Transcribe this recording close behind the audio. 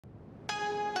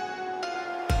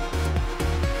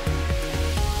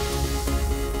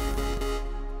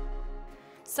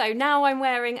So now I'm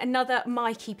wearing another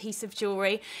Mikey piece of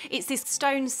jewellery. It's this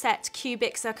stone set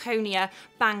cubic zirconia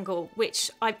bangle,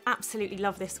 which I absolutely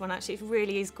love this one actually, it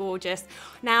really is gorgeous.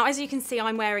 Now as you can see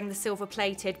I'm wearing the silver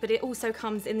plated, but it also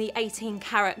comes in the 18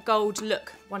 karat gold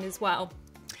look one as well.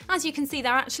 As you can see,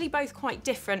 they're actually both quite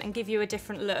different and give you a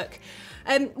different look.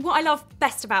 What I love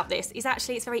best about this is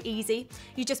actually it's very easy.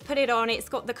 You just put it on, it's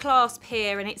got the clasp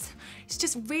here, and it's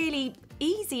just really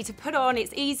easy to put on.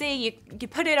 It's easy, you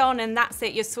put it on and that's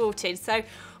it, you're sorted. So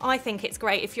I think it's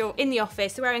great if you're in the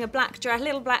office wearing a black dress,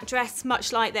 little black dress,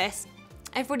 much like this.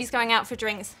 Everybody's going out for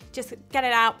drinks, just get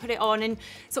it out, put it on, and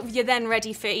sort of you're then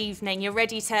ready for evening. You're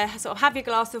ready to sort of have your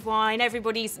glass of wine,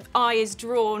 everybody's eye is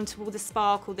drawn to all the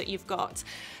sparkle that you've got.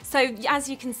 So as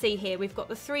you can see here, we've got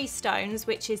the 3 stones,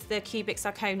 which is the cubic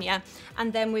zirconia,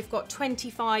 and then we've got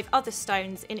 25 other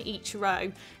stones in each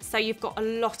row. So you've got a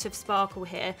lot of sparkle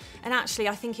here, and actually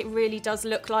I think it really does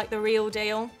look like the real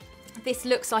deal. This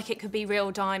looks like it could be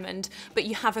real diamond, but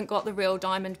you haven't got the real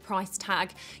diamond price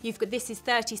tag. You've got, this is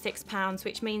 £36,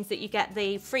 which means that you get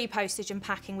the free postage and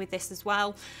packing with this as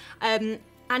well. And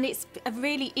it's a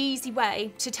really easy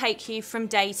way to take you from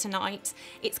day to night.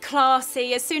 It's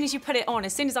classy. As soon as you put it on,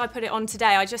 as soon as I put it on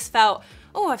today, I just felt,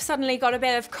 oh, I've suddenly got a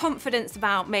bit of confidence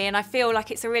about me, and I feel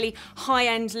like it's a really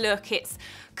high-end look. It's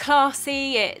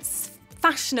classy, it's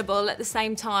fashionable at the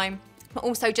same time, but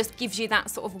also just gives you that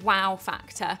sort of wow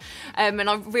factor. And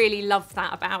I really love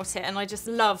that about it. And I just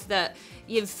love that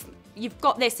you've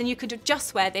got this, and you could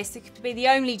just wear this. It could be the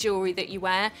only jewellery that you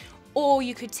wear, or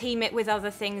you could team it with other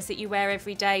things that you wear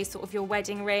every day, sort of your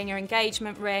wedding ring, your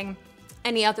engagement ring,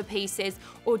 any other pieces,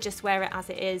 or just wear it as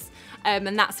it is.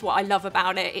 And that's what I love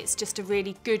about it. It's just a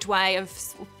really good way of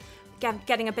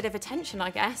getting a bit of attention, I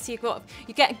guess. You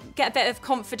get a bit of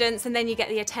confidence, and then you get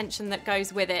the attention that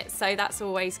goes with it, so that's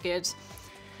always good.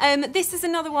 This is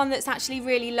another one that's actually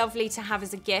really lovely to have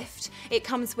as a gift. It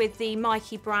comes with the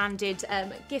Mikey branded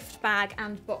gift bag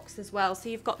and box as well. So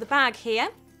you've got the bag here,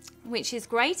 which is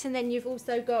great, and then you've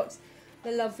also got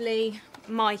the lovely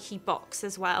Mikey box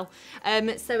as well.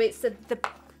 So it's the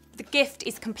gift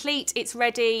is complete, it's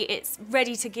ready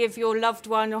to give your loved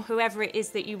one or whoever it is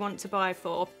that you want to buy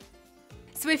for.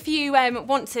 So if you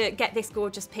want to get this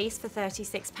gorgeous piece for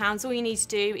 £36, all you need to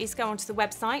do is go onto the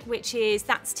website, which is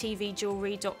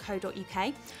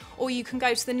that'stvjewellery.co.uk, or you can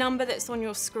go to the number that's on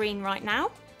your screen right now.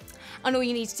 And all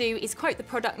you need to do is quote the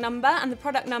product number, and the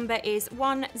product number is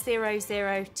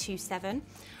 10027.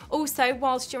 Also,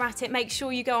 whilst you're at it, make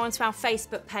sure you go onto our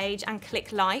Facebook page and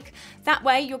click like. That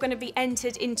way you're going to be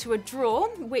entered into a draw,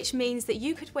 which means that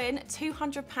you could win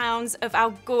 £200 of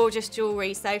our gorgeous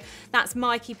jewellery. So that's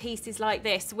Mikey pieces like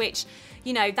this, which,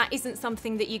 you know, that isn't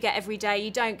something that you get every day.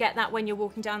 You don't get that when you're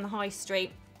walking down the high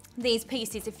street. These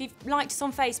pieces, if you've liked us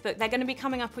on Facebook, they're going to be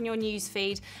coming up on your news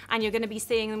feed, and you're going to be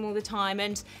seeing them all the time.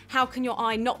 And how can your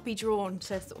eye not be drawn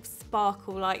to sort of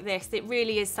sparkle like this? It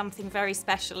really is something very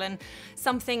special, and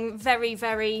something very,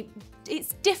 very,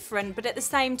 it's different, but at the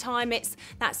same time it's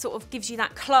that sort of gives you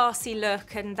that classy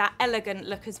look and that elegant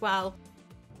look as well.